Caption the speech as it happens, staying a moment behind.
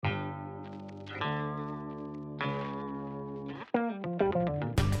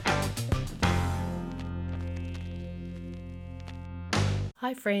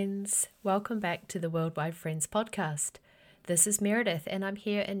Hi, friends. Welcome back to the Worldwide Friends podcast. This is Meredith, and I'm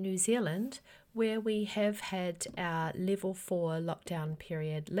here in New Zealand where we have had our level 4 lockdown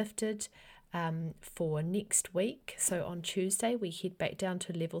period lifted for next week. So on Tuesday, we head back down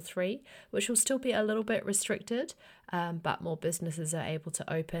to level 3, which will still be a little bit restricted, but more businesses are able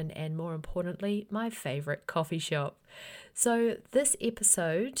to open, and more importantly, my favorite coffee shop. So, this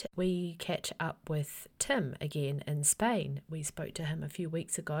episode, we catch up with Tim again in Spain. We spoke to him a few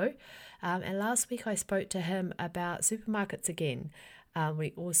weeks ago, and last week I spoke to him about supermarkets again.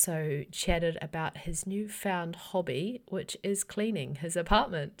 We also chatted about his newfound hobby, which is cleaning his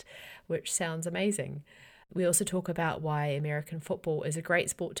apartment, which sounds amazing. We also talk about why American football is a great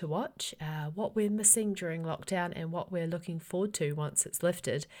sport to watch, what we're missing during lockdown, and what we're looking forward to once it's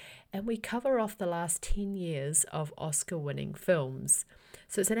lifted. And we cover off the last 10 years of Oscar-winning films.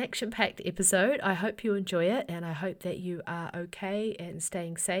 So it's an action-packed episode. I hope you enjoy it, and I hope that you are okay and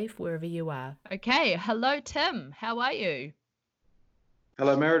staying safe wherever you are. Okay, hello Tim, how are you?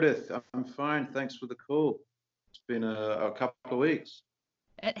 Hello, Meredith. I'm fine. Thanks for the call. It's been a couple of weeks.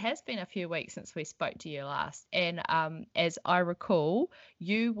 It has been a few weeks since we spoke to you last, and as I recall,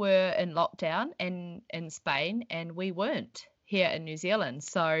 you were in lockdown in Spain, and we weren't here in New Zealand.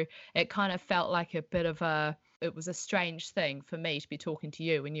 So it kind of felt like it was a strange thing for me to be talking to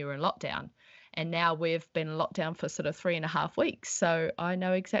you when you were in lockdown. And now we've been in lockdown for sort of 3.5 weeks, so I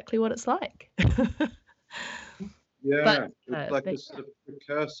know exactly what it's like. Yeah, it's like a sort of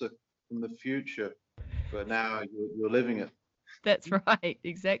precursor from the future, but now you're living it. That's right,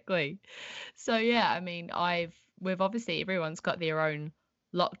 exactly. So yeah, I mean, we've obviously everyone's got their own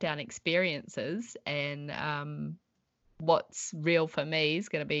lockdown experiences, and what's real for me is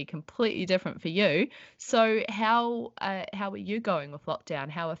going to be completely different for you. So how are you going with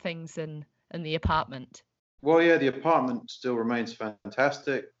lockdown? How are things in the apartment? Well, yeah, the apartment still remains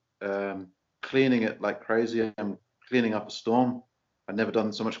fantastic. Cleaning it like crazy. I'm cleaning up a storm. I've never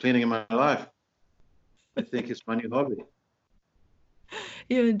done so much cleaning in my life. I think it's my new hobby.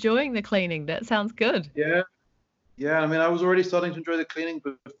 You're enjoying the cleaning. That sounds good. Yeah, yeah. I mean, I was already starting to enjoy the cleaning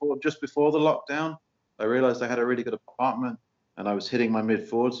just before the lockdown. I realized I had a really good apartment, and I was hitting my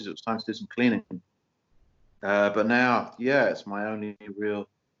mid-40s. It was time to do some cleaning. But now, yeah, it's my only real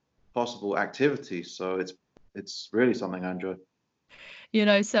possible activity. So it's really something I enjoy. You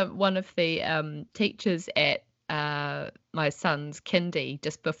know, so one of the teachers at my son's kindy,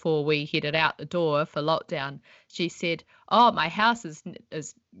 just before we headed out the door for lockdown, she said, "Oh, my house is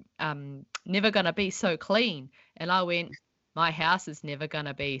never going to be so clean," and I went, "My house is never going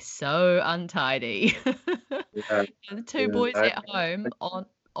to be so untidy." Yeah, The two yeah. boys at home,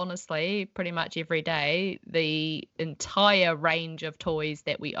 honestly, pretty much every day, the entire range of toys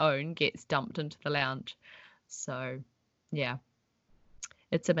that we own gets dumped into the lounge. So, yeah.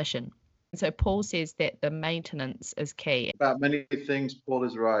 It's a mission. So Paul says that the maintenance is key. About many things, Paul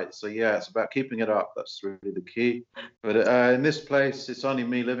is right. So yeah, it's about keeping it up. That's really the key. But in this place, it's only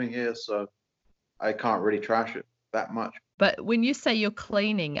me living here, so I can't really trash it that much. But when you say you're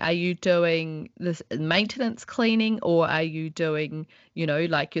cleaning, are you doing this maintenance cleaning, or are you doing,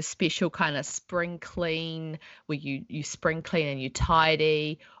 like your special kind of spring clean where you spring clean and you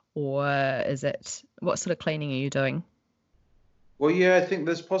tidy, or what sort of cleaning are you doing? Well, yeah, I think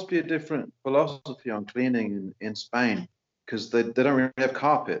there's possibly a different philosophy on cleaning in Spain because they don't really have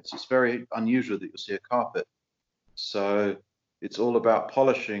carpets. It's very unusual that you'll see a carpet. So it's all about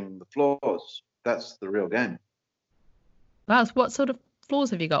polishing the floors. That's the real game. Wow, what sort of floors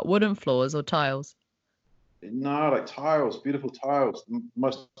have you got? Wooden floors or tiles? No, like tiles, beautiful tiles, the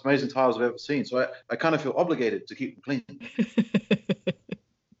most amazing tiles I've ever seen. So I kind of feel obligated to keep them clean.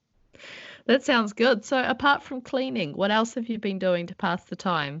 That sounds good. So apart from cleaning, what else have you been doing to pass the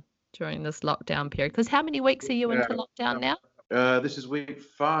time during this lockdown period? Because how many weeks are you into lockdown now? This is week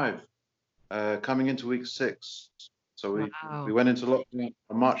 5, coming into week 6. So Wow. we went into lockdown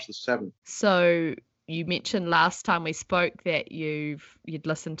on March the 7th. So you mentioned last time we spoke that you'd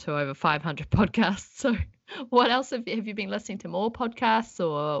listened to over 500 podcasts. So what else have you been listening to? More podcasts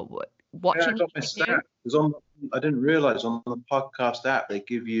or watching? Yeah, I got my stats. I didn't realize on the podcast app they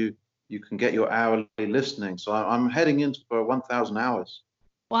give you can get your hourly listening. So I'm heading into for 1,000 hours.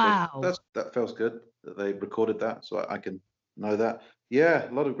 Wow. So that feels good that they recorded that, so I can know that. Yeah,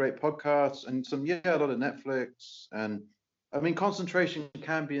 a lot of great podcasts and a lot of Netflix. And I mean, concentration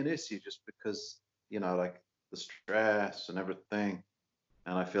can be an issue just because, like the stress and everything.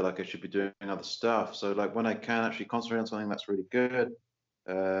 And I feel like I should be doing other stuff. So like when I can actually concentrate on something that's really good,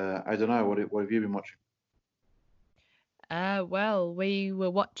 I don't know, what have you been watching? Well, we were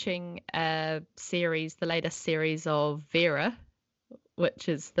watching the latest series of Vera, which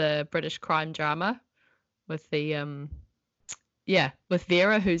is the British crime drama with the with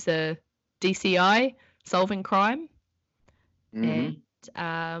Vera, who's a DCI solving crime. Mhm.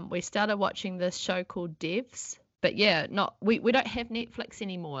 And we started watching this show called Devs. But yeah, we don't have Netflix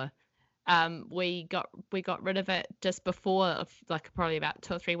anymore. We got rid of it just before, like probably about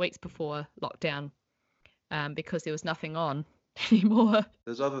 2 or 3 weeks before lockdown, because there was nothing on anymore.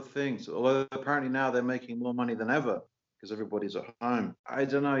 There's other things. Although apparently now they're making more money than ever because everybody's at home. I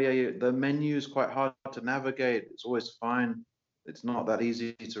don't know. Yeah, the menu is quite hard to navigate. It's always fine. It's not that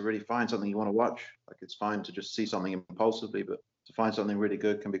easy to really find something you want to watch. Like it's fine to just see something impulsively, but to find something really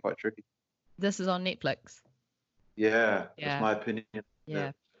good can be quite tricky. This is on Netflix. Yeah, Yeah. that's my opinion.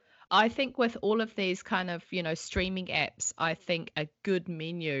 Yeah. I think with all of these kind of, streaming apps, I think a good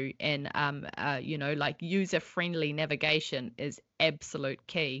menu and, like user-friendly navigation is absolute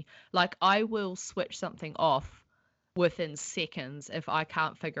key. Like I will switch something off within seconds if I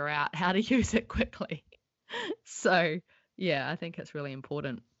can't figure out how to use it quickly. So, yeah, I think it's really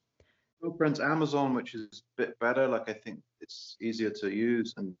important. Girlfriend's Amazon, which is a bit better. Like I think it's easier to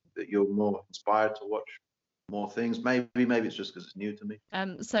use and that you're more inspired to watch more things. Maybe it's just because it's new to me.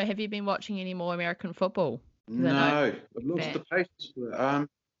 So have you been watching any more American football? 'Cause I know No, I've lost fan. the patience for it.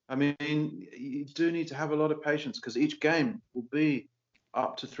 I mean, you do need to have a lot of patience because each game will be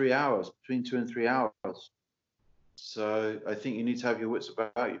up to 3 hours, between 2 and 3 hours. So I think you need to have your wits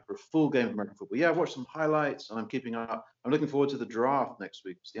about you for a full game of American football. Yeah, I've watched some highlights and I'm keeping up. I'm looking forward to the draft next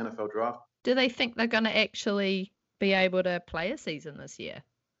week. It's the NFL draft. Do they think they're going to actually be able to play a season this year?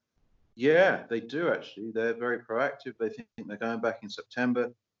 Yeah, they do actually. They're very proactive. They think they're going back in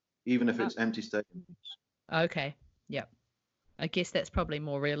September, even if it's empty stadiums. Okay. Yep. I guess that's probably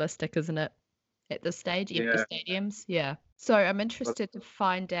more realistic, isn't it? At this stage, empty stadiums. Yeah. So I'm interested to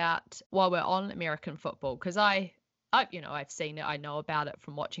find out while we're on American football, because I've seen it, I know about it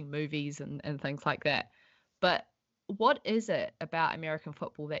from watching movies and things like that. But what is it about American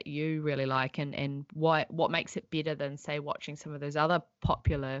football that you really like, and what makes it better than, say, watching some of those other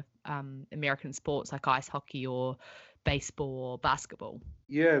popular American sports like ice hockey or baseball or basketball?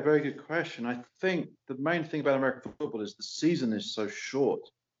 Yeah, very good question. I think the main thing about American football is the season is so short.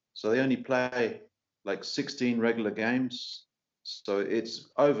 So they only play like 16 regular games. So it's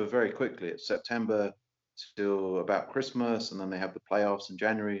over very quickly. It's September till about Christmas, and then they have the playoffs in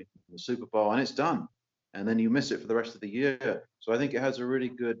January, the Super Bowl, and it's done. And then you miss it for the rest of the year. So I think it has a really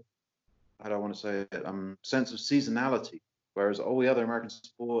good, how do I want to say it, sense of seasonality. Whereas all the other American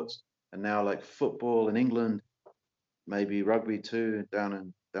sports, and now like football in England, maybe rugby too,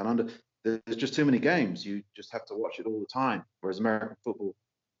 down under. There's just too many games. You just have to watch it all the time. Whereas American football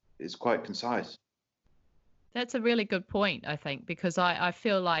is quite concise. That's a really good point, I think, because I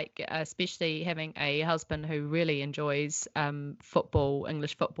feel like, especially having a husband who really enjoys football,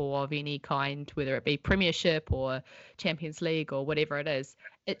 English football of any kind, whether it be Premiership or Champions League or whatever it is,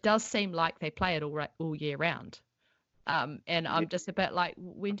 it does seem like they play it all year round. And I'm just a bit like,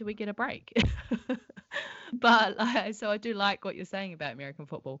 when do we get a break? But so I do like what you're saying about American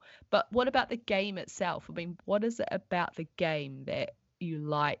football. But what about the game itself? I mean, what is it about the game that you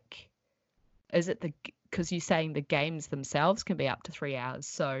like? Is it because you're saying the games themselves can be up to 3 hours?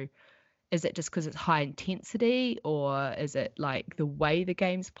 So is it just because it's high intensity, or is it like the way the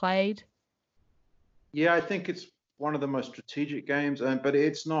game's played? Yeah, I think it's one of the most strategic games, but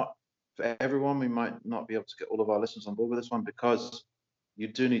it's not for everyone. We might not be able to get all of our listeners on board with this one because you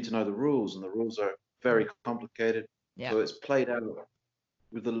do need to know the rules, and the rules are very complicated. Yeah. So it's played out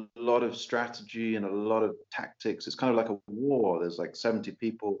with a lot of strategy and a lot of tactics. It's kind of like a war. There's like 70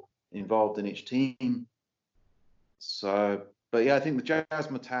 people involved in each team. So, but yeah, I think the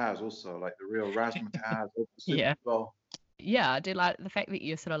Jazzmatazz also, like the real razzmatazz of the Super Bowl. Yeah, I do like the fact that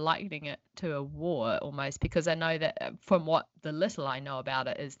you're sort of likening it to a war almost, because I know that from what the little I know about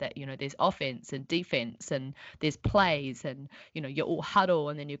it is that, there's offense and defense and there's plays and, you all huddle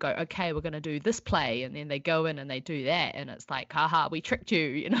and then you go, okay, we're going to do this play. And then they go in and they do that. And it's like, haha, we tricked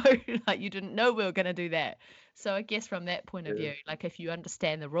you, like you didn't know we were going to do that. So I guess from that point of view, like if you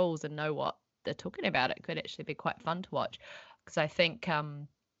understand the rules and know what they're talking about, it could actually be quite fun to watch. Because I think,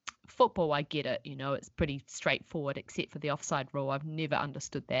 football, I get it, it's pretty straightforward except for the offside rule. I've never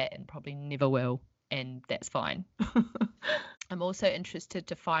understood that and probably never will, and that's fine. I'm also interested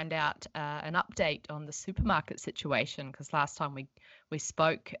to find out an update on the supermarket situation, because last time we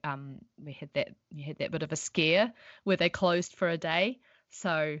spoke, you had that bit of a scare where they closed for a day.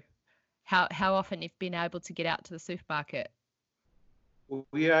 So how often you've been able to get out to the supermarket? Well,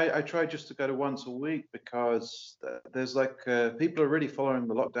 yeah, I try just to go to once a week because there's like people are really following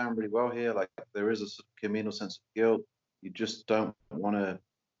the lockdown really well here. Like there is a sort of communal sense of guilt. you just don't want to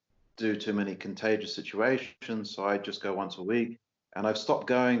do too many contagious situations. So I just go once a week, and I've stopped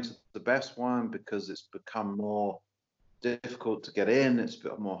going to the best one because it's become more difficult to get in. It's a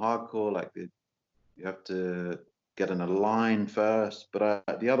bit more hardcore. Like you have to get in a line first.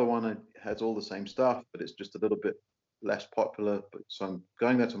 But the other one has all the same stuff, but it's just a little bit less popular. But so I'm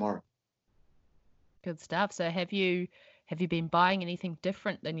going there tomorrow. Good stuff. So have you been buying anything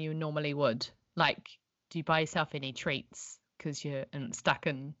different than you normally would? Like, do you buy yourself any treats because you're stuck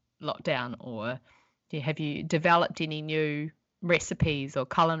in lockdown, or have you developed any new recipes or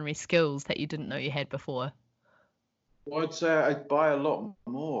culinary skills that you didn't know you had before? Well, I'd say I buy a lot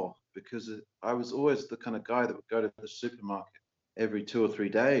more because I was always the kind of guy that would go to the supermarket every 2 or 3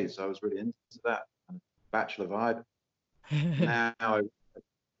 days. I was really into that kind of bachelor vibe. Now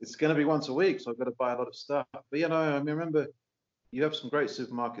it's going to be once a week, so I've got to buy a lot of stuff. But I mean, remember, you have some great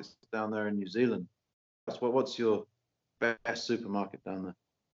supermarkets down there in New Zealand. What's your best supermarket down there?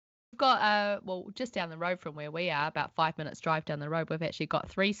 We've got well, just down the road from where we are, about 5 minutes drive down the road, we've actually got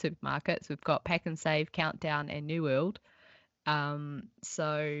 3 supermarkets. We've got Pack and Save, Countdown, and New World.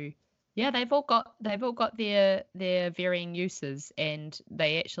 So yeah, they've all got their varying uses, and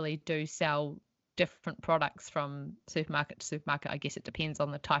they actually do sell different products from supermarket to supermarket. I guess it depends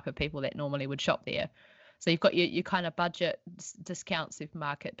on the type of people that normally would shop there. So you've got your kind of budget discount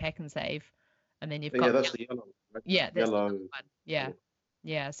supermarket, Pack and Save, and then you've got that's the yellow. Right? Yeah, that's yellow. the one.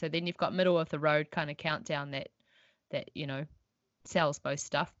 Yeah. So then you've got middle of the road kind of Countdown that sells most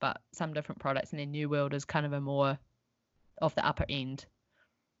stuff, but some different products, and then New World is kind of a more of the upper end.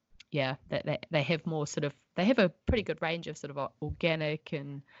 Yeah, that they have more they have a pretty good range of sort of organic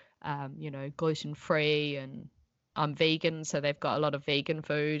and gluten free, and I'm vegan, so they've got a lot of vegan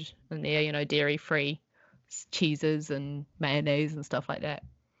food in there, dairy free cheeses and mayonnaise and stuff like that.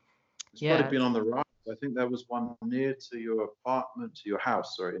 It's probably been on the rise. I think there was one near to your apartment, to your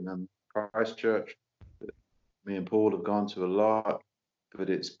house, sorry, in Christchurch. Me and Paul have gone to a lot, but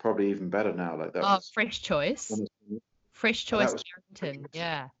it's probably even better now. Like that. Fresh Choice. Fresh Choice, Carrington.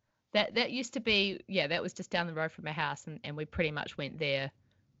 Yeah. That used to be, that was just down the road from my house, and we pretty much went there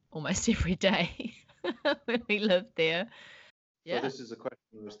almost every day when we lived there. Yeah. So this is a question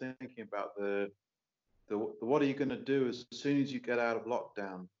I was thinking about, the what are you going to do as soon as you get out of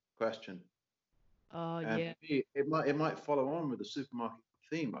lockdown question. Oh, and yeah. It might follow on with the supermarket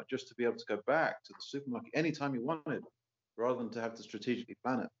theme, like just to be able to go back to the supermarket anytime you wanted, rather than to have to strategically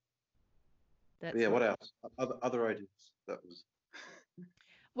plan it. What else? Other ideas? That was.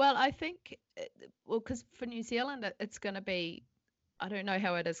 Well, I think, because for New Zealand, it's going to be, I don't know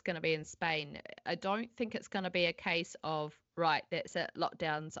how it is going to be in Spain. I don't think it's going to be a case of, right, that's it,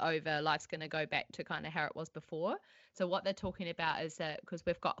 lockdown's over, life's going to go back to kind of how it was before. So what they're talking about is that, because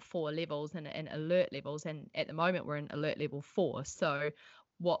we've got 4 levels and alert levels, and at the moment we're in alert level 4. So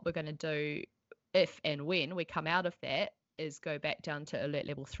what we're going to do if and when we come out of that is go back down to alert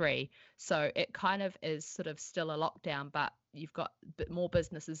level 3. So it kind of is sort of still a lockdown, but you've got more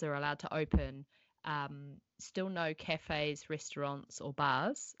businesses are allowed to open. Still no cafes, restaurants, or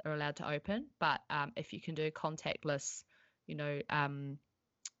bars are allowed to open, but if you can do contactless,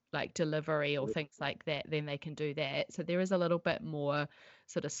 like delivery or things like that, then they can do that. So there is a little bit more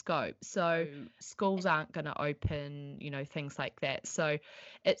sort of scope. So schools aren't going to open, things like that. So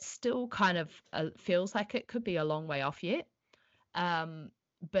it still kind of feels like it could be a long way off yet.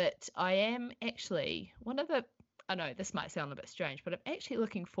 But I am actually I know this might sound a bit strange, but I'm actually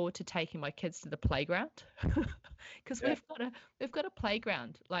looking forward to taking my kids to the playground, because we've got a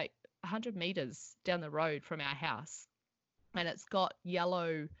playground like 100 meters down the road from our house, and it's got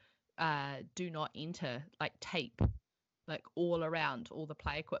yellow do not enter like tape like all around all the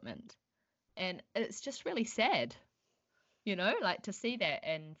play equipment, and it's just really sad, like to see that,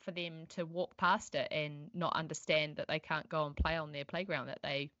 and for them to walk past it and not understand that they can't go and play on their playground that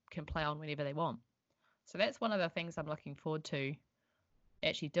they can play on whenever they want. So that's one of the things I'm looking forward to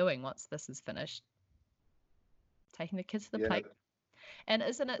actually doing once this is finished. Taking the kids to the playground. And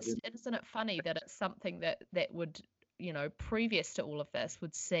isn't it funny that it's something that would, previous to all of this,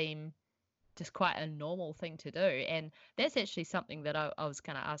 would seem just quite a normal thing to do. And that's actually something that I was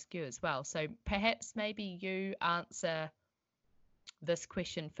going to ask you as well. So perhaps maybe you answer this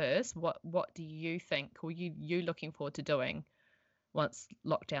question first. What do you think, or you looking forward to doing once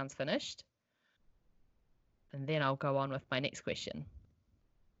lockdown's finished? And then I'll go on with my next question.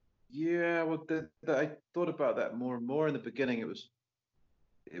 Yeah, well, I thought about that more and more. In the beginning,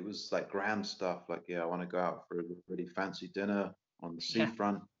 it was like grand stuff, like, I want to go out for a really fancy dinner on the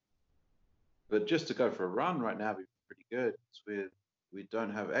seafront. But just to go for a run right now would be pretty good. We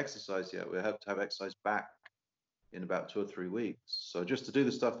don't have exercise yet. We have to have exercise back in about 2 or 3 weeks. So just to do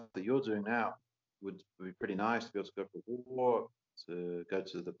the stuff that you're doing now would be pretty nice, to be able to go for a walk, to go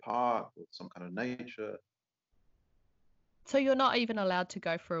to the park or some kind of nature. So you're not even allowed to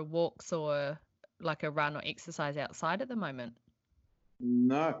go for walks or like a run or exercise outside at the moment?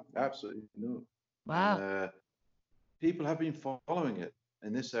 No, absolutely no. And Wow. people have been following it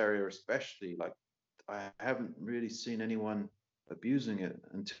in this area, especially. Like, I haven't really seen anyone abusing it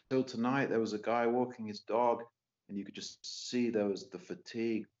until tonight. There was a guy walking his dog, and you could just see there was the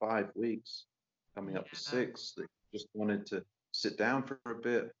fatigue, 5 weeks coming up to Yeah. 6, that just wanted to sit down for a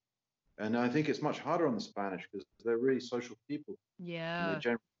bit. And I think it's much harder on the Spanish because they're really social people, and they Yeah.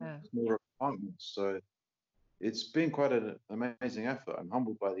 generally Yeah. have smaller apartments. So it's been quite an amazing effort. I'm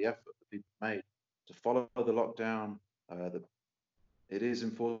humbled by the effort that people made to follow the lockdown. It is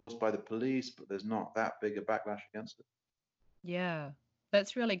enforced by the police, but there's not that big a backlash against it. Yeah,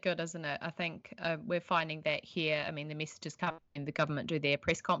 that's really good, isn't it? I think we're finding that here. I mean, the messages coming, the government do their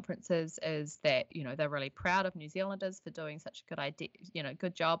press conferences, is that, you know, they're really proud of New Zealanders for doing such a good idea, you know,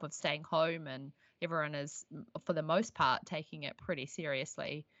 good job of staying home, and everyone is, for the most part, taking it pretty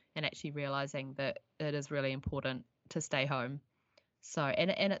seriously and actually realizing that it is really important to stay home. So, and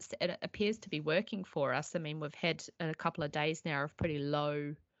it appears to be working for us. I mean, we've had a couple of days now of pretty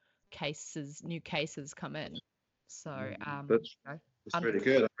low new cases come in. So, That's you know, that's really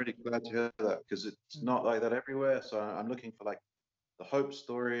good. I'm really glad to hear that, because it's Mm. not like that everywhere. So I'm looking for like the hope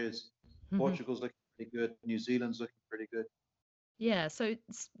stories. Portugal's looking pretty good. New Zealand's looking pretty good. Yeah, so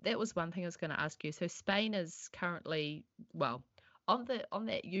that was one thing I was going to ask you. So Spain is currently, well, on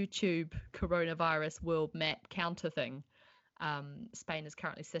that YouTube coronavirus world map counter thing. Spain is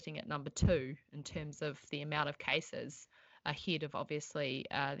currently sitting at number 2 in terms of the amount of cases, ahead of obviously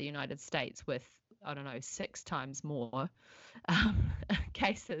the United States with, I don't know, 6 times more um,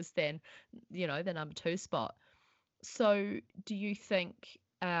 cases than, you know, the number 2 spot. So do you think,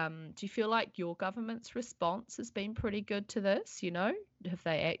 do you feel like your government's response has been pretty good to this? You know, have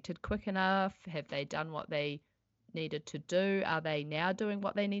they acted quick enough? Have they done what they needed to do? Are they now doing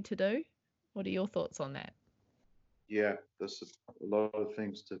what they need to do? What are your thoughts on that? Yeah, there's a lot of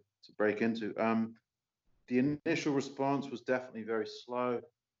things to break into. The initial response was definitely very slow,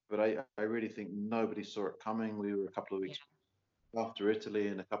 but I really think nobody saw it coming. We were a couple of Yeah. weeks after Italy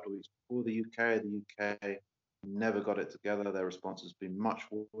and a couple of weeks before the UK. The UK never got it together. Their response has been much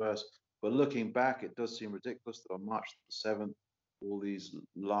worse. But looking back, it does seem ridiculous that on March the 7th, all these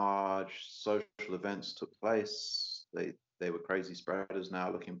large social events took place. They were crazy spreaders.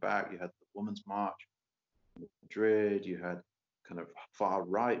 Now looking back, you had the Women's March in Madrid, you had kind of far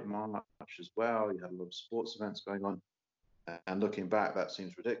right march as well. You had a lot of sports events going on. And looking back, that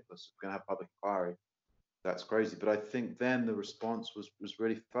seems ridiculous. If we're going to have public inquiry, that's crazy. But I think then the response was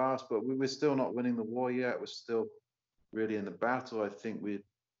really fast. But we're still not winning the war yet. We're still really in the battle. I think we're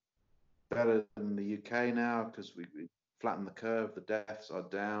better than the UK now because we flattened the curve. The deaths are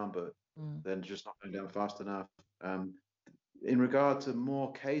down, but Mm. they're just not going down fast enough. In regard to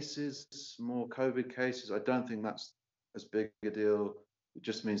more cases, more COVID cases, I don't think that's as big a deal. It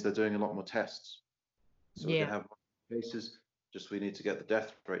just means they're doing a lot more tests. So we're going Yeah, to have more cases. Just we need to get the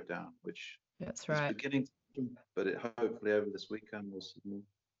death rate down, which that's is right. beginning to, but it hopefully over this weekend we'll see more.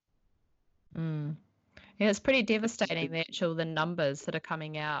 Mm. Yeah, it's pretty devastating, the numbers that are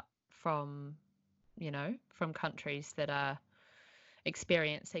coming out from, you know, from countries that are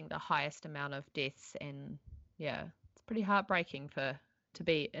experiencing the highest amount of deaths. And yeah, it's pretty heartbreaking to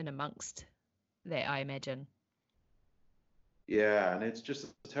be in amongst that, I imagine. Yeah, and it's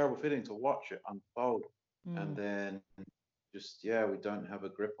just a terrible feeling to watch it unfold, and Mm. then just we don't have a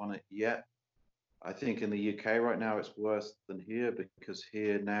grip on it yet. I think in the UK right now it's worse than here, because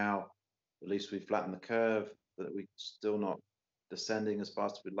here now at least we've flattened the curve, that we're still not descending as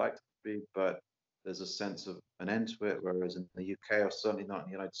fast as we'd like to be, but there's a sense of an end to it, whereas in the UK, or certainly not in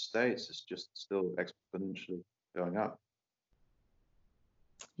the United States, it's just still exponentially going up.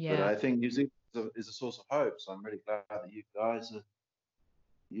 But Yeah. I think New Zealand is a source of hope, so I'm really glad that you guys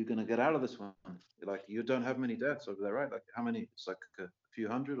you're going to get out of this one. Like, you don't have many deaths over there, right? Like, how many? It's like a few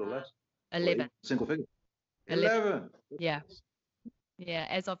hundred or less, or 11. single figure. 11. 11. Yeah. Yeah,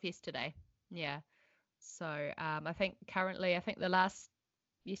 as of yesterday. Yeah. So I think currently, I think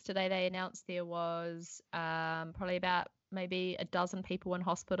yesterday they announced there was probably about maybe a dozen people in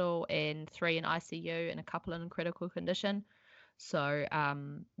hospital and 3 in ICU and a couple in critical condition. So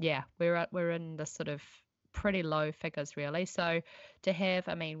yeah, we're in the sort of pretty low figures really. So to have,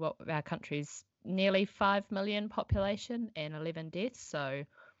 I mean, what our country's nearly 5 million population and 11 deaths. So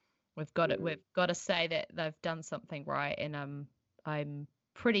we've got to say that they've done something right, and I'm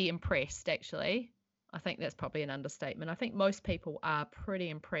pretty impressed actually. I think that's probably an understatement. I think most people are pretty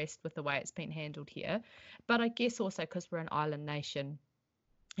impressed with the way it's been handled here. But I guess also because we're an island nation,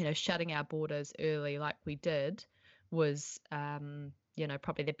 shutting our borders early like we did was,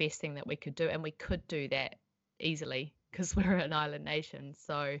 probably the best thing that we could do. And we could do that easily because we're an island nation.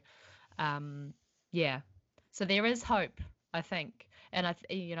 So, yeah. So there is hope, I think. And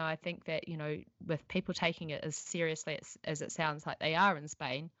I think that, with people taking it as seriously as it sounds like they are in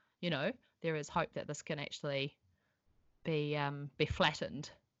Spain, there is hope that this can actually be flattened,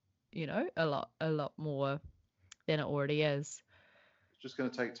 a lot more than it already is. It's just going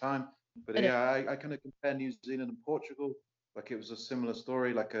to take time. But And yeah, I kind of compare New Zealand and Portugal. Like it was a similar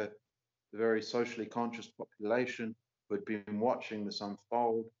story, like a very socially conscious population who had been watching this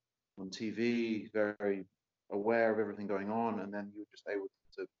unfold on TV, very aware of everything going on, and then you were just able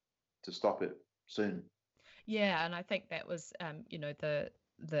to stop it soon. Yeah, and I think that was,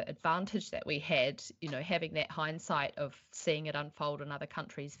 the advantage that we had, having that hindsight of seeing it unfold in other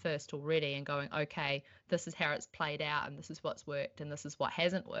countries first already and going, okay, this is how it's played out and this is what's worked and this is what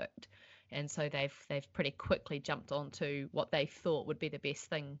hasn't worked. And so they've pretty quickly jumped onto what they thought would be the best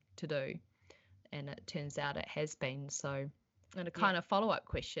thing to do. And it turns out it has been. So, and a kind of follow-up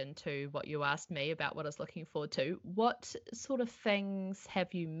question to what you asked me about what I was looking forward to. What sort of things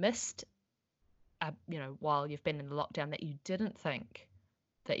have you missed, while you've been in the lockdown that you didn't think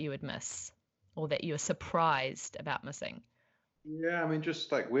that you would miss or that you were surprised about missing? Yeah, I mean,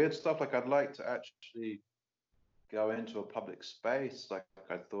 just like weird stuff. Like I'd like to actually go into a public space. Like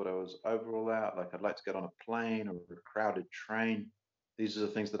I thought I was over all that. Like I'd like to get on a plane or a crowded train. These are the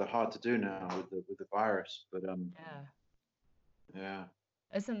things that are hard to do now with the virus. But yeah.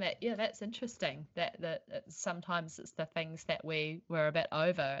 Isn't that, that's interesting that sometimes it's the things that we're a bit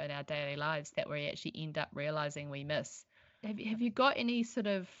over in our daily lives that we actually end up realizing we miss. Have you got any sort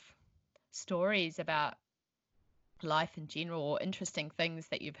of stories about life in general or interesting things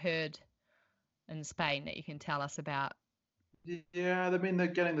that you've heard in Spain that you can tell us about? Yeah, I mean, they're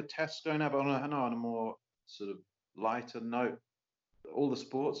getting the tests going up. But on a more sort of lighter note, all the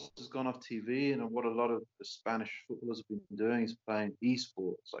sports has gone off TV, and what a lot of the Spanish footballers have been doing is playing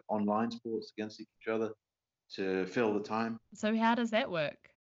esports, like online sports against each other to fill the time. So how does that work?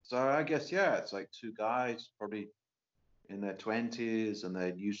 So I guess, yeah, it's like two guys probably in their 20s, and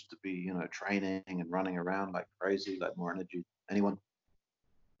they're used to be, training and running around like crazy, like more energy than anyone.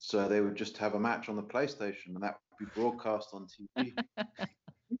 So they would just have a match on the PlayStation, and that would be broadcast on TV.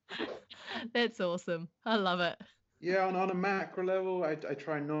 That's awesome. I love it. Yeah, on a macro level, I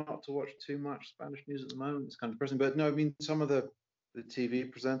try not to watch too much Spanish news at the moment. It's kind of depressing. But no, I mean, some of the TV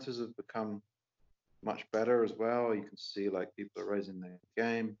presenters have become much better as well. You can see like people are raising their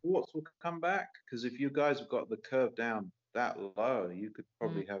game. Sports will come back because if you guys have got the curve down that low, you could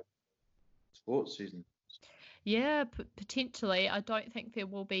probably have sports season. Yeah, potentially. I don't think there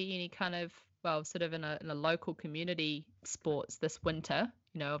will be any kind of, well, sort of in a local community sports this winter.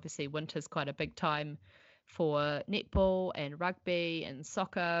 Obviously winter's quite a big time for netball and rugby and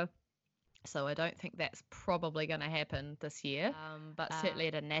soccer. So I don't think that's probably going to happen this year. But certainly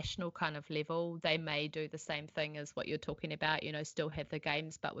at a national kind of level, they may do the same thing as what you're talking about, still have the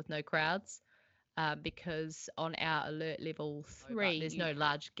games but with no crowds. Because on our alert level 3, there's no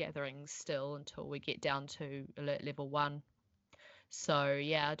large gatherings still until we get down to alert level 1. So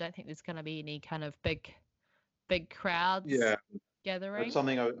yeah, I don't think there's going to be any kind of big crowds gathering. That's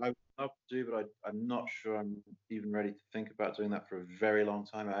something I would love to do, but I'm not sure I'm even ready to think about doing that for a very long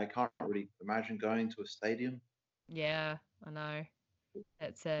time. I can't really imagine going to a stadium. Yeah, I know.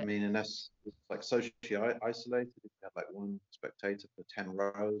 That's it. I mean, unless it's like socially isolated, if you have like one spectator for 10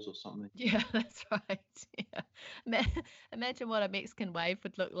 rows or something. Yeah, that's right. Yeah. Imagine what a Mexican wave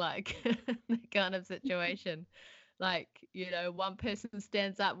would look like in that kind of situation. Like, one person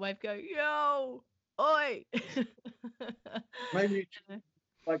stands up, wave go, yo, oi. Maybe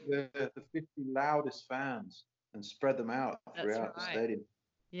like the 50 loudest fans and spread them out throughout the stadium.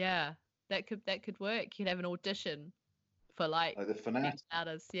 Yeah, that could work. You'd have an audition for like the fanatics.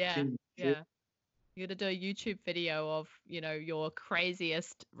 Yeah. You're gonna do a YouTube video of, your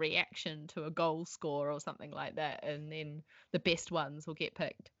craziest reaction to a goal score or something like that, and then the best ones will get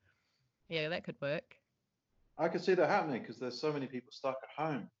picked. Yeah, that could work. I could see that happening because there's so many people stuck at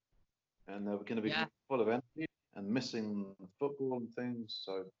home, and they're going to be full of energy and missing football and things.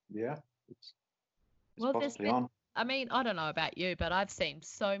 So yeah, it's possibly on. I mean, I don't know about you, but I've seen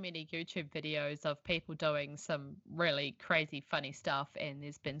so many YouTube videos of people doing some really crazy, funny stuff, and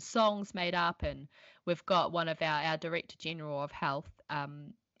there's been songs made up, and we've got one of our Director General of Health.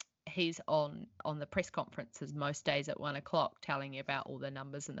 he's on the press conferences most days at 1 o'clock, telling you about all the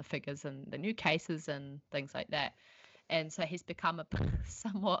numbers and the figures and the new cases and things like that. And so he's become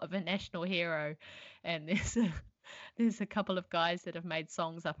somewhat of a national hero. And there's a couple of guys that have made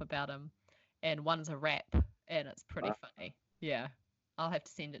songs up about him, and one's a rap, and it's pretty funny. Yeah, I'll have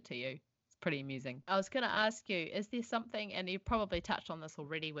to send it to you. It's pretty amusing. I was going to ask you, is there something, and you've probably touched on this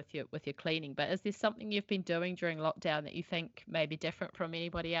already with your cleaning, but is there something you've been doing during lockdown that you think may be different from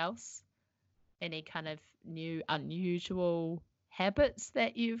anybody else? Any kind of new, unusual habits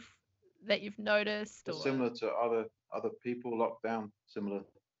that you've noticed? Or Similar to other people locked down, similar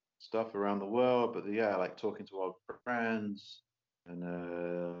stuff around the world, but yeah, like talking to old friends and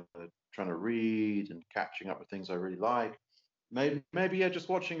trying to read and catching up with things I really like. Maybe yeah, just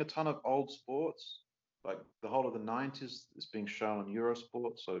watching a ton of old sports, like the whole of the 90s is being shown on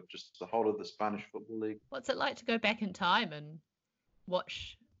Eurosport, so just the whole of the Spanish Football League. What's it like to go back in time and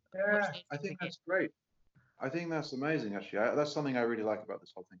watch? Yeah, I think that's great. I think that's amazing, actually. That's something I really like about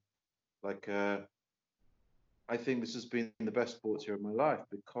this whole thing. Like, I think this has been the best sports year of my life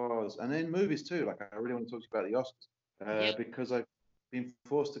because, and in movies too, like I really want to talk to you about the Oscars because I've been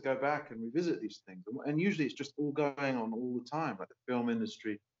forced to go back and revisit these things. And usually it's just all going on all the time. Like the film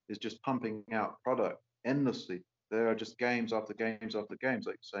industry is just pumping out product endlessly. There are just games after games after games.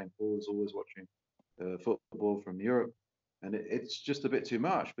 Like you're saying, Paul is always watching football from Europe. And it's just a bit too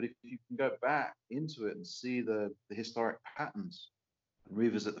much. But if you can go back into it and see the historic patterns and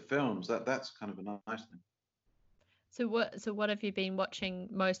revisit the films, that's kind of a nice thing. So what have you been watching?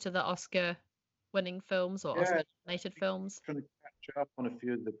 Most of the Oscar-winning films or Oscar-nominated films? Trying to catch up on a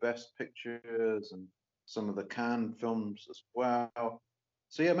few of the best pictures and some of the Cannes films as well.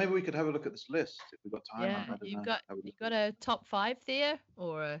 So yeah, maybe we could have a look at this list if we've got time. Yeah, you got a top 5 there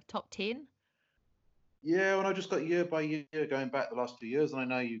or a top 10? Yeah, well, I just got year by year going back the last 2 years, and I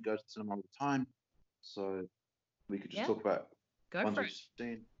know you go to cinema all the time, so we could just talk about ones we've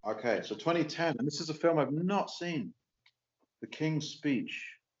seen. Okay, so 2010, and this is a film I've not seen. The King's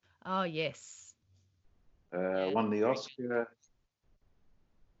Speech. Oh, yes. Won the Oscar.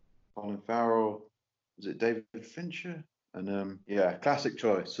 Colin Farrell. Was it David Fincher? And classic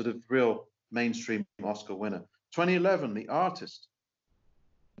choice. Sort of real mainstream Oscar winner. 2011, The Artist.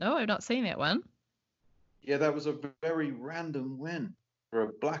 No, I've not seen that one. Yeah, that was a very random win for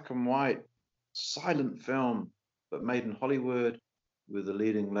a black and white silent film, but made in Hollywood with a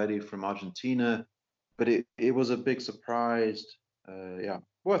leading lady from Argentina. But it was a big surprise.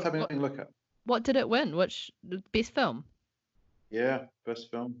 Worth having a look at. What did it win? Which best film? Yeah,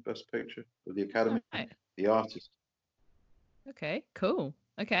 best film, best picture with the Academy. Right. The Artist. Okay, cool.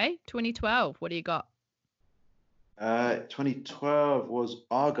 Okay, 2012. What do you got? 2012 was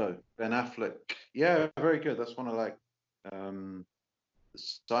Argo, Ben Affleck. Yeah, very good. That's one I like. The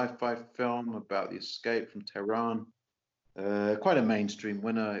sci-fi film about the escape from Tehran. Quite a mainstream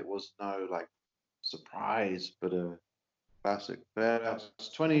winner. It was no surprise, but a classic. That's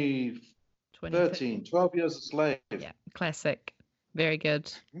 2013, 12 Years a Slave. Yeah, classic. Very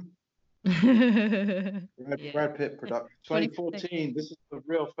good. Brad Pitt production. 2014, this is a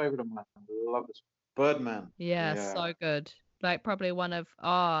real favorite of mine. I love this. Birdman. Yeah, so good. Like probably one of,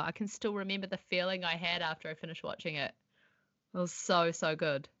 I can still remember the feeling I had after I finished watching it. It was so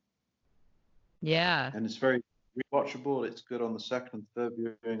good. Yeah. And it's very rewatchable. It's good on the second and third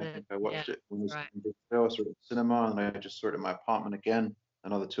viewing. I think I watched it when I saw it at the cinema, and I just saw it in my apartment again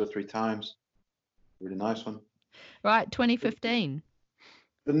another 2 or 3 times. Really nice one. Right, 2015.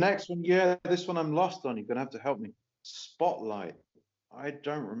 The next one, this one I'm lost on. You're going to have to help me. Spotlight. I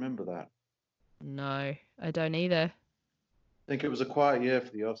don't remember that. No, I don't either. I think it was a quiet year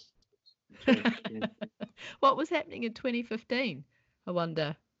for the Oscars. What was happening in 2015? I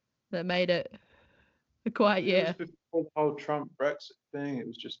wonder. That made it a quiet year. It was before the whole Trump Brexit thing. It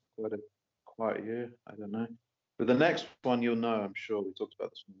was just quite a quiet year. I don't know. But the next one you'll know, I'm sure. We talked about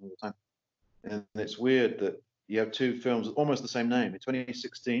this one all the time. And it's weird that you have 2 films with almost the same name. In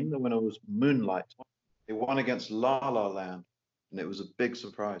 2016, the winner was Moonlight. It won against La La Land, and it was a big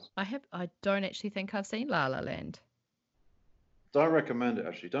surprise. I don't actually think I've seen La La Land. Don't recommend it,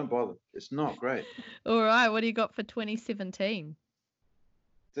 actually. Don't bother. It's not great. All right, what do you got for 2017?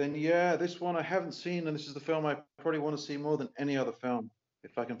 Then, this one I haven't seen, and this is the film I probably want to see more than any other film.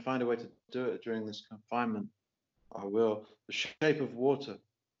 If I can find a way to do it during this confinement, I will. The Shape of Water.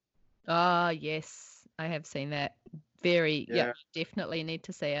 Ah, yes. I have seen that. Definitely need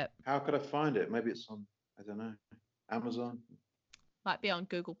to see it. How could I find it? Maybe it's on, I don't know, Amazon. Might be on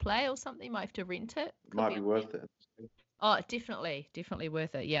Google Play or something. Might have to rent it. Might be worth it. Oh, definitely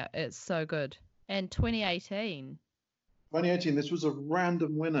worth it. Yeah, it's so good. And 2018. 2018. This was a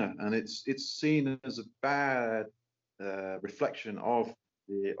random winner, and it's seen as a bad reflection of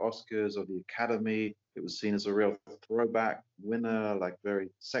the Oscars or the Academy. It was seen as a real throwback winner, like very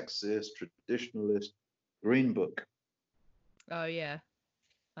sexist, traditionalist. Green Book. Oh yeah,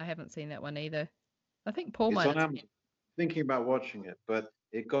 I haven't seen that one either. I think Paul It's might on have. Amazon. Thinking about watching it, but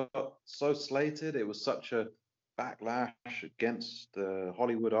it got so slated. It was such a backlash against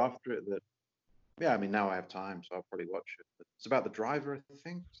Hollywood after it that, yeah, I mean, now I have time, so I'll probably watch it. But it's about the driver, I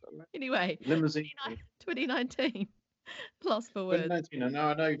think. So, Anyway, limousine. 2019. Lost for words. 2019. And now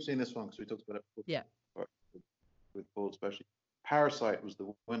I know you've seen this one because we talked about it before. Yeah. With Paul, especially. Parasite was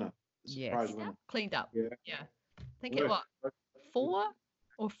the winner. The surprise winner. Cleaned up. Yeah. I think it was 4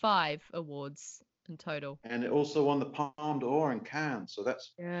 or 5 awards in total. And it also won the Palme d'Or in Cannes. So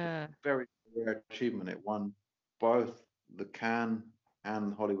that's Yeah. a very rare achievement. It won both the Cannes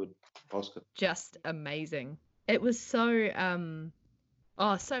and Hollywood Oscar. Just amazing. It was so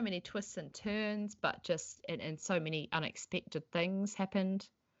so many twists and turns, but just and so many unexpected things happened.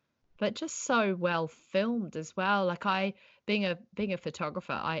 But just so well filmed as well. Like being a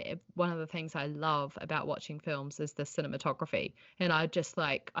photographer, one of the things I love about watching films is the cinematography. And I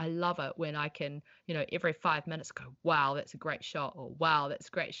love it when I can, every 5 minutes go, wow, that's a great shot, or wow, that's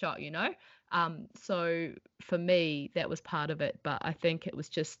a great shot, So for me, that was part of it. But I think it was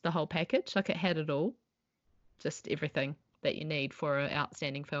just the whole package. Like it had it all, just everything that you need for an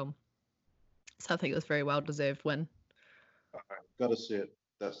outstanding film. So I think it was very well deserved win. Got to see it.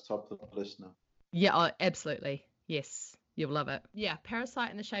 That's top of the list now. Yeah, absolutely. Yes, you'll love it. Yeah, Parasite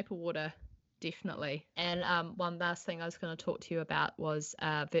in the Shape of Water, definitely. And one last thing I was going to talk to you about was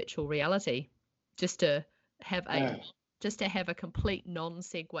virtual reality. Just to have a complete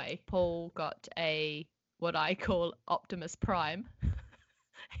non-segue. Paul got what I call Optimus Prime,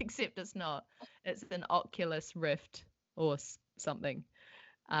 except it's not. It's an Oculus Rift or something.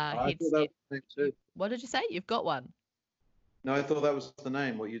 I thought that was the name too. What did you say? You've got one? No, I thought that was the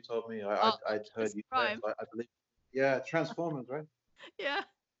name. What you told me, I'd heard you say. I believe. Yeah, Transformers, right? Yeah.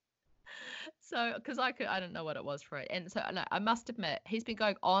 So, because I didn't know what it was for it, and so I must admit, he's been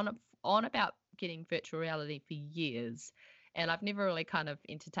going on about getting virtual reality for years, and I've never really kind of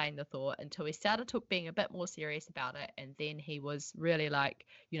entertained the thought until he started being a bit more serious about it, and then he was really like,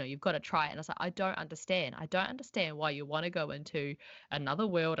 you've got to try it, and I was like, I don't understand why you want to go into another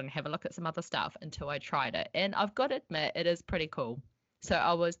world and have a look at some other stuff until I tried it, and I've got to admit, it is pretty cool. So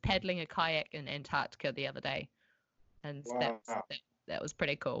I was paddling a kayak in Antarctica the other day, and wow. that was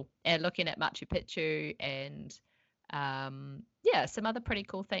pretty cool, and looking at Machu Picchu and some other pretty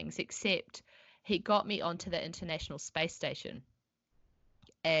cool things, except he got me onto the International Space Station,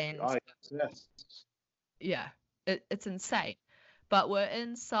 and yeah, it's insane. But we're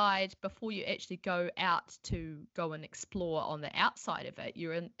inside before you actually go out to go and explore on the outside of it.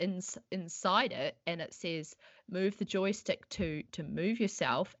 You're inside it, and it says move the joystick to move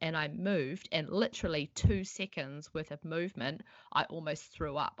yourself. And I moved, and literally 2 seconds worth of movement, I almost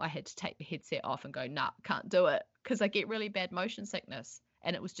threw up. I had to take the headset off and go, nah, can't do it, because I get really bad motion sickness,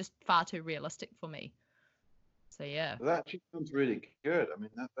 and it was just far too realistic for me. So yeah. That actually sounds really good. I mean,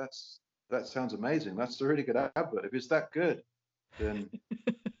 that sounds amazing. That's a really good advert. If it's that good, then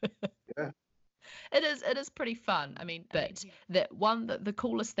yeah. It is pretty fun. I mean, but the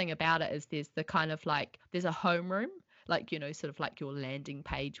coolest thing about it is there's the kind of there's a homeroom, sort of like your landing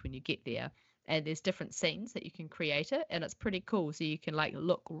page when you get there, and there's different scenes that you can create it, and it's pretty cool. So you can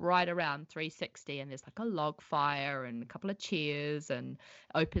look right around 360, and there's a log fire and a couple of chairs, and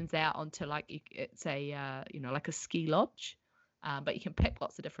opens out onto it's a like a ski lodge, but you can pick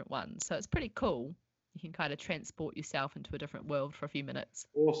lots of different ones. So it's pretty cool. You can kind of transport yourself into a different world for a few minutes.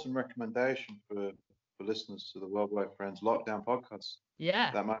 Awesome recommendation for listeners to the Worldwide Friends Lockdown podcast.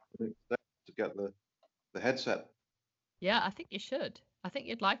 Yeah. That might be the step to get the headset. Yeah, I think you should. I think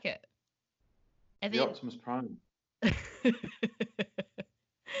you'd like it. And the Optimus Prime.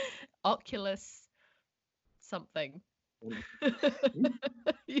 Oculus something.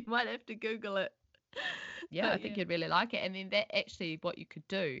 You might have to Google it. Yeah, I think you'd really like it. And then that actually what you could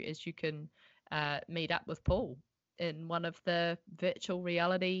do is you can meet up with Paul in one of the virtual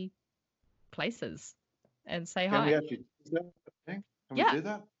reality places and say hi. Can we actually do that? Can we do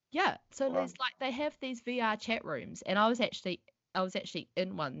that? Yeah. So there's they have these VR chat rooms, and I was actually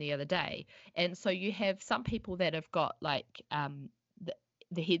in one the other day, and so you have some people that have got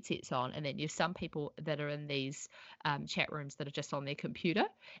the headsets on, and then you have some people that are in these chat rooms that are just on their computer,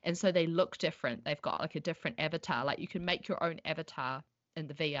 and so they look different. They've got a different avatar. You can make your own avatar in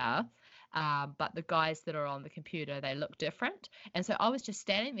the VR, but the guys that are on the computer, they look different. And so I was just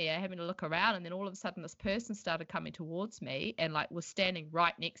standing there having to look around, and then all of a sudden this person started coming towards me and like was standing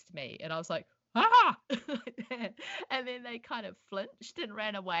right next to me, and I was like, ah, like that. And then they kind of flinched and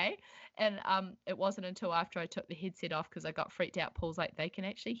ran away. And it wasn't until after I took the headset off, because I got freaked out, Paul's like, they can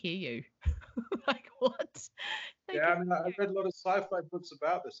actually hear you. Like, what? They Yeah, I can mean, I read a lot of sci-fi books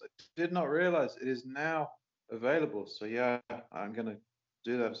about this. I did not realize it is now available. So yeah, I'm gonna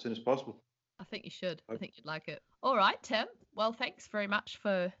do that as soon as possible. I think you should. I think you'd like it. All right, Tim. Well, thanks very much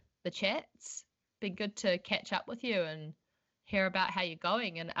for the chat. It's been good to catch up with you and hear about how you're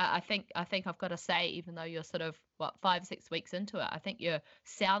going. And I think I've got to say, even though you're sort of 5-6 weeks into it, I think you're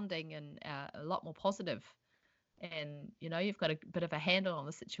sounding and a lot more positive. And you've got a bit of a handle on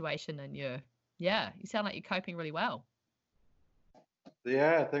the situation, and you sound like you're coping really well.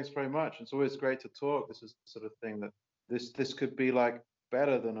 Yeah, thanks very much. It's always great to talk. This is the sort of thing that this could be like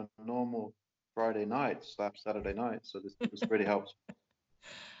better than a normal Friday night / Saturday night. So this really helps.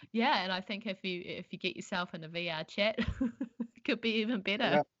 Yeah, and I think if you get yourself in a VR chat, it could be even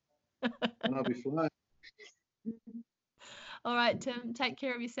better. Yeah, and I'll be fine. All right, Tim, take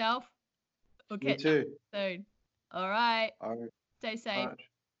care of yourself. We'll You catch up too. soon. All right. All right. Stay safe. Much.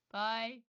 Bye.